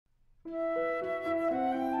Okay,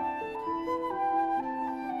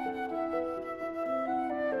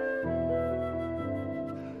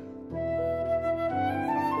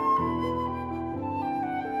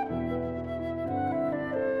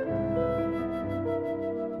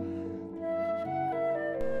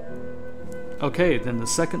 then the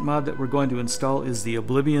second mod that we're going to install is the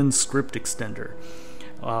Oblivion script extender.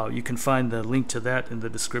 You can find the link to that in the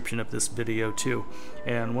description of this video too.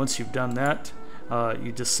 And once you've done that,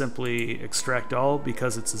 you just simply extract all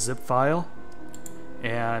because it's a zip file,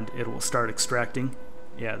 and it will start extracting.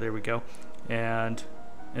 Yeah, there we go. And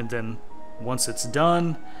then once it's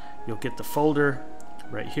done, you'll get the folder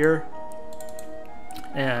right here.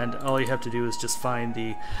 And all you have to do is just find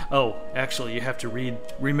the, oh, actually you have to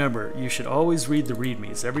remember, you should always read the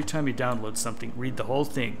readmes. Every time you download something, read the whole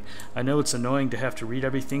thing. I know it's annoying to have to read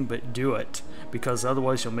everything, but do it, because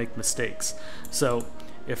otherwise you'll make mistakes. So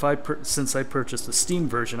since I purchased the Steam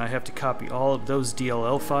version, I have to copy all of those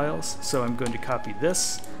DLL files. So I'm going to copy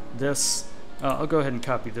this, I'll go ahead and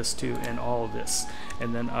copy this too, and all of this.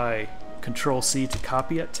 And then I Control-C to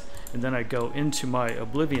copy it, and then I go into my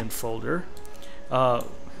Oblivion folder,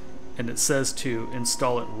 and it says to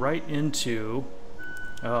install it right into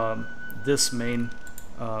this main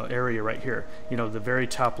area right here, you know, the very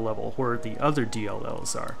top level where the other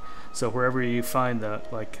DLLs are. So wherever you find the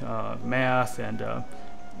math and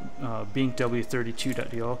Bink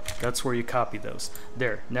W32.dll, that's where you copy those.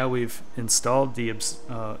 There, now we've installed the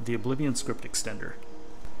Oblivion script extender.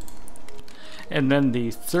 And then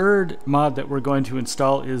the third mod that we're going to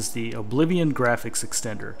install is the Oblivion graphics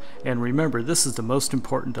extender. And remember, this is the most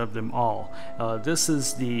important of them all. This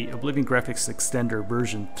is the Oblivion graphics extender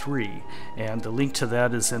version 3, and the link to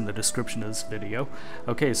that is in the description of this video.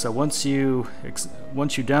 Okay, so once you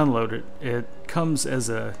download it, it comes as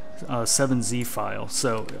a 7Z file.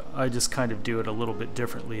 So I just kind of do it a little bit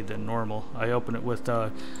differently than normal. I open it with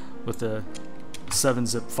the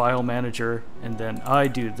 7-zip file manager, and then I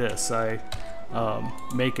do this. I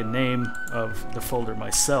make a name of the folder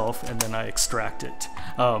myself, and then I extract it.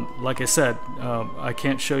 Like I said, I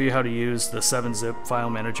can't show you how to use the 7-zip file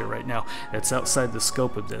manager right now. It's outside the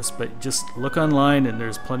scope of this, but just look online and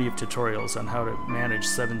there's plenty of tutorials on how to manage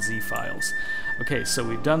 7Z files. Okay, so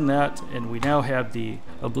we've done that, and we now have the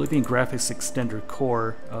Oblivion graphics extender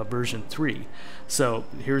core version 3. So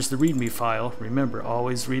here's the README file. Remember,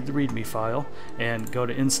 always read the README file and go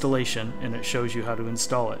to installation, and it shows you how to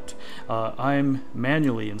install it. I'm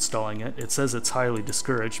manually installing it. It says it's highly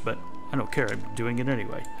discouraged, but I don't care. I'm doing it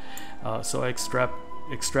anyway. So I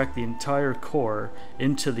extract the entire core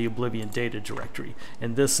into the Oblivion data directory,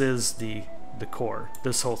 and this is the core,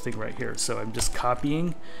 this whole thing right here. So I'm just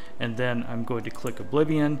copying, and then I'm going to click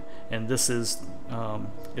Oblivion, and this is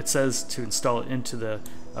it says to install it into the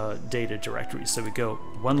data directory. So we go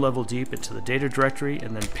one level deep into the data directory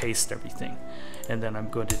and then paste everything, and then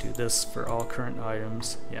I'm going to do this for all current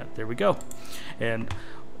items. Yeah, there we go. And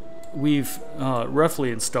we've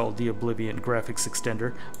roughly installed the Oblivion graphics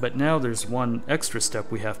extender, but now there's one extra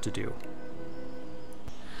step we have to do.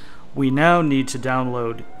 We now need to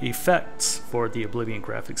download effects for the Oblivion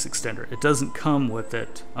graphics extender. It doesn't come with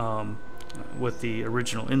it with the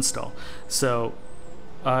original install. So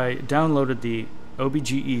I downloaded the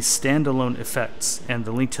OBGE standalone effects, and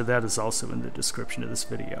the link to that is also in the description of this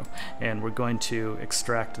video. And we're going to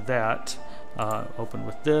extract that. Open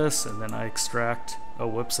with this, and then I extract, oh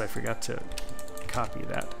whoops, I forgot to copy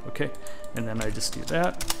that. Okay, and then I just do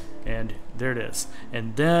that, and there it is.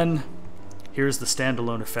 And then here's the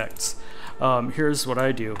standalone effects. Here's what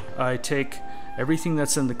I do. I take everything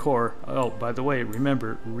that's in the core. Oh, by the way,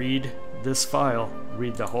 remember, read this file.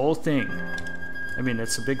 Read the whole thing. I mean,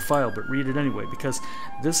 it's a big file, but read it anyway, because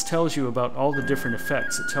this tells you about all the different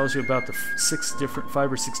effects. It tells you about the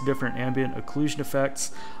 5 or 6 different ambient occlusion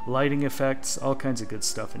effects, lighting effects, all kinds of good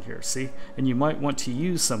stuff in here, see? And you might want to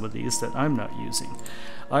use some of these that I'm not using.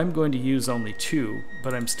 I'm going to use only 2,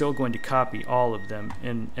 but I'm still going to copy all of them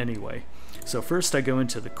in anyway. So first I go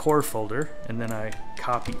into the core folder, and then I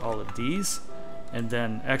copy all of these, and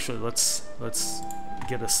then actually let's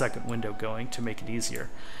get a second window going to make it easier.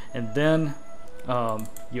 And then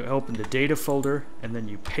you open the data folder, and then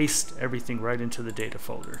you paste everything right into the data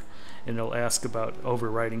folder, and it'll ask about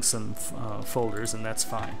overwriting some folders, and that's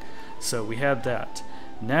fine. So we have that.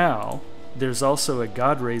 Now there's also a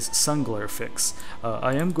God Rays sun glare fix.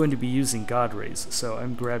 I am going to be using God Rays, so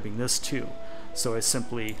I'm grabbing this too. So I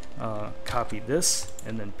simply copy this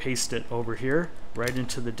and then paste it over here right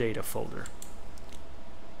into the data folder.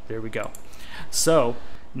 There we go. So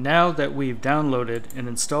now that we've downloaded and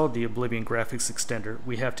installed the Oblivion graphics extender,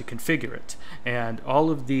 we have to configure it. And all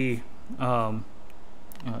of the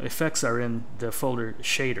effects are in the folder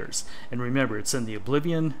shaders. And remember, it's in the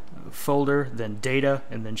Oblivion folder, then data,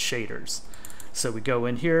 and then shaders. So we go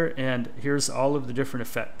in here, and here's all of the different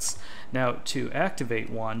effects. Now, to activate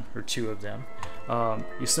one or two of them,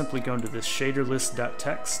 you simply go into this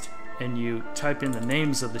shaderlist.txt, and you type in the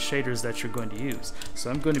names of the shaders that you're going to use. So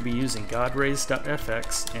I'm going to be using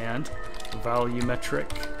godrays.fx and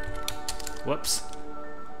volumetric, whoops,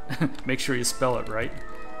 make sure you spell it right,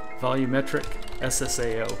 volumetric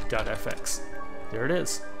ssao.fx. There it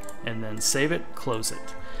is. And then save it, close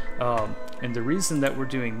it. And the reason that we're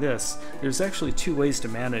doing this, there's actually two ways to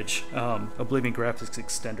manage Oblivion Graphics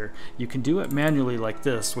Extender. You can do it manually like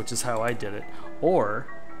this, which is how I did it, or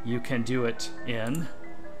you can do it in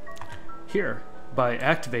here by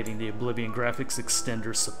activating the Oblivion Graphics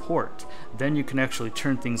Extender support. Then you can actually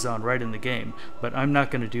turn things on right in the game, but I'm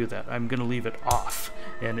not going to do that. I'm going to leave it off,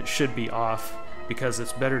 and it should be off because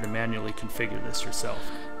it's better to manually configure this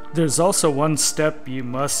yourself. There's also one step you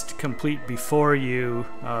must complete before you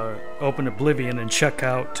open Oblivion and check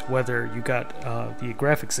out whether you got the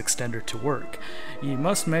graphics extender to work. You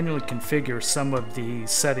must manually configure some of the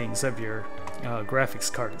settings of your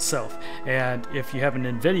graphics card itself. And if you have an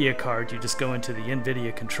NVIDIA card, you just go into the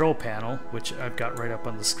NVIDIA control panel, which I've got right up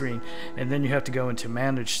on the screen, and then you have to go into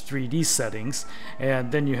Manage 3D Settings,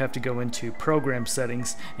 and then you have to go into Program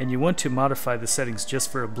Settings, and you want to modify the settings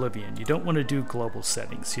just for Oblivion. You don't want to do global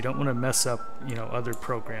settings. You don't want to mess up, you know, other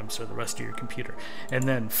programs or the rest of your computer. And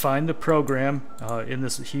then find the program in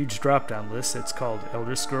this huge drop-down list. It's called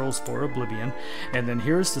Elder Scrolls for Oblivion, and then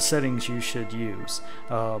here's the settings you should use,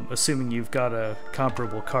 assuming you've got a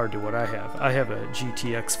comparable card to what I have. I have a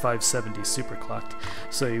GTX 570 superclocked.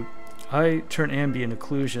 So I turn ambient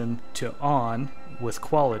occlusion to on with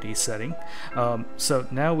quality setting. So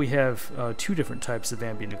now we have two different types of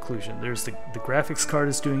ambient occlusion. There's the graphics card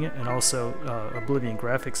is doing it, and also Oblivion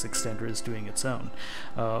Graphics Extender is doing its own.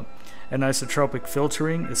 Anisotropic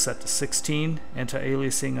filtering is set to 16.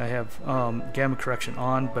 Anti-aliasing, I have gamma correction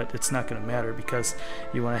on, but it's not going to matter because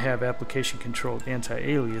you want to have application controlled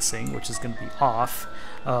anti-aliasing, which is going to be off.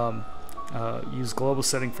 Use global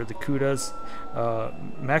setting for the CUDAs.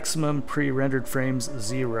 Maximum pre-rendered frames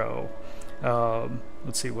 0.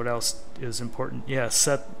 Let's see what else is important. Yeah,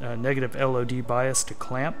 set negative LOD bias to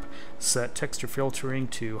clamp. Set texture filtering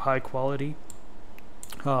to high quality.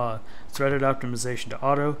 Threaded optimization to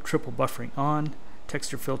auto. Triple buffering on.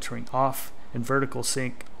 Texture filtering off. And vertical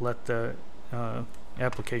sync, let the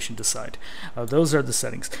application decide. Those are the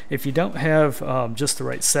settings. If you don't have just the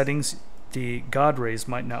right settings, the God rays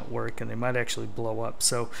might not work, and they might actually blow up.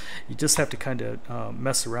 So you just have to kind of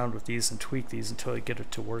mess around with these and tweak these until you get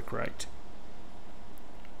it to work right.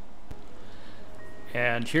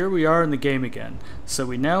 And here we are in the game again. So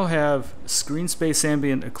we now have screen space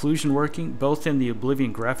ambient occlusion working both in the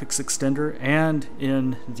Oblivion Graphics Extender and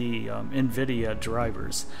in the NVIDIA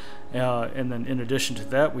drivers. And then in addition to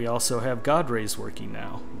that, we also have God rays working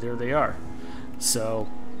now. There they are. So,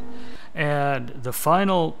 and the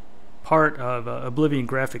final part of Oblivion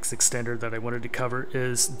Graphics Extender that I wanted to cover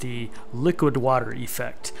is the liquid water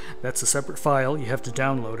effect. That's a separate file. You have to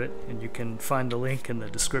download it, and you can find the link in the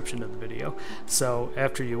description of the video. So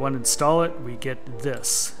after you uninstall it, we get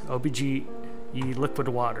this OBGE liquid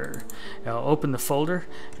water. Now open the folder,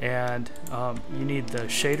 and you need the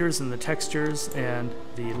shaders and the textures and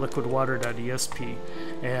the liquidwater.esp,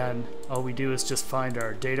 and all we do is just find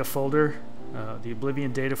our data folder, the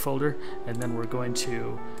Oblivion data folder, and then we're going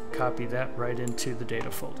to copy that right into the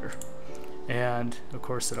data folder. And of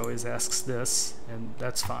course it always asks this, and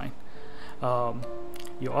that's fine.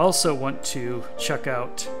 You also want to check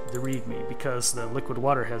out the README, because the liquid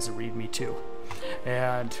water has a README too.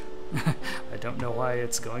 And I don't know why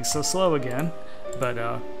it's going so slow again, but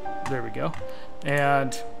there we go.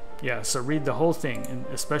 And yeah, so read the whole thing, and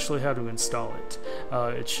especially how to install it.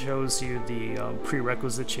 It shows you the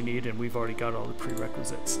prerequisites you need, and we've already got all the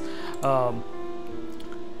prerequisites.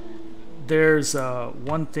 There's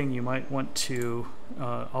one thing you might want to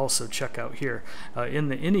also check out here. In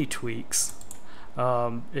the any tweaks,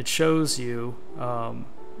 it shows you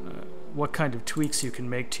what kind of tweaks you can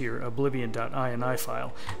make to your oblivion.ini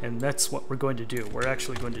file, and that's what we're going to do. We're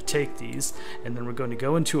actually going to take these, and then we're going to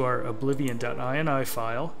go into our oblivion.ini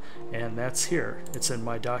file, and that's here. It's in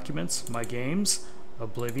My Documents, My Games,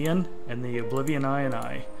 Oblivion, and the Oblivion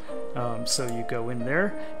INI. So you go in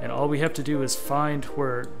there, and all we have to do is find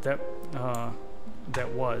where that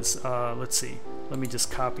was. Let's see. Let me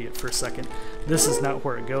just copy it for a second. This is not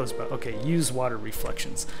where it goes, but okay, use water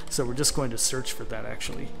reflections. So we're just going to search for that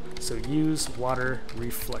actually. So use water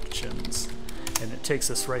reflections. and it takes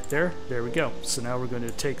us right there. There we go. So now we're going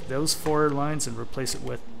to take those 4 lines and replace it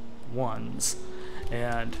with 1s.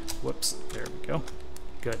 And whoops, there we go.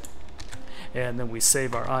 Good. And then we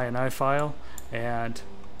save our INI file, and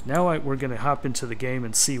now we're going to hop into the game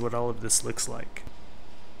and see what all of this looks like.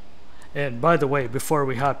 And by the way, before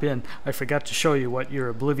we hop in, I forgot to show you what your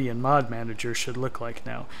Oblivion mod manager should look like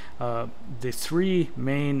now. The 3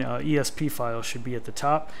 main ESP files should be at the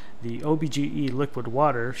top. The OBGE liquid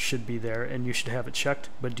water should be there, and you should have it checked,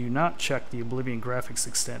 but do not check the Oblivion graphics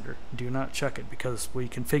extender. Do not check it because we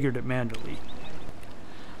configured it manually.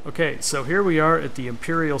 Okay, so here we are at the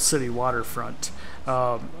Imperial City waterfront.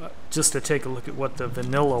 Just to take a look at what the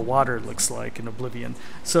vanilla water looks like in Oblivion.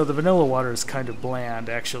 So the vanilla water is kind of bland,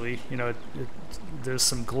 actually. You know, there's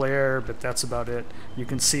some glare, but that's about it. You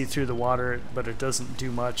can see through the water, but it doesn't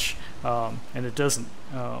do much, and it doesn't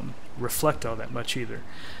reflect all that much either.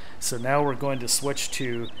 So now we're going to switch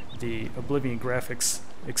to the Oblivion graphics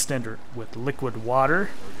extender with liquid water.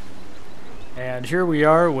 And here we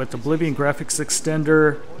are with Oblivion graphics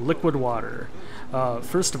extender liquid water.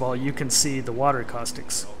 First of all, you can see the water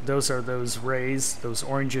caustics. Those are those rays, those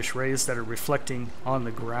orangish rays that are reflecting on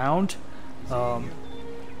the ground, you know,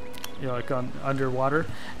 like on underwater.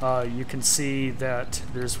 You can see that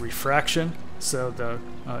there's refraction, so the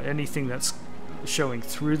anything that's showing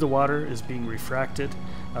through the water is being refracted,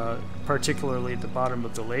 particularly at the bottom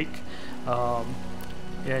of the lake.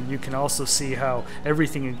 And you can also see how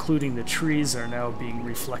everything, including the trees, are now being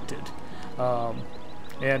reflected.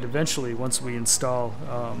 And eventually, once we install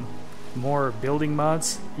more building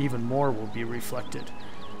mods, even more will be reflected.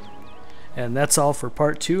 And that's all for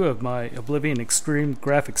part 2 of my Oblivion Extreme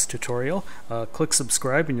Graphics tutorial. Click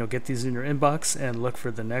subscribe and you'll get these in your inbox, and look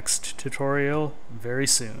for the next tutorial very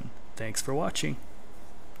soon. Thanks for watching.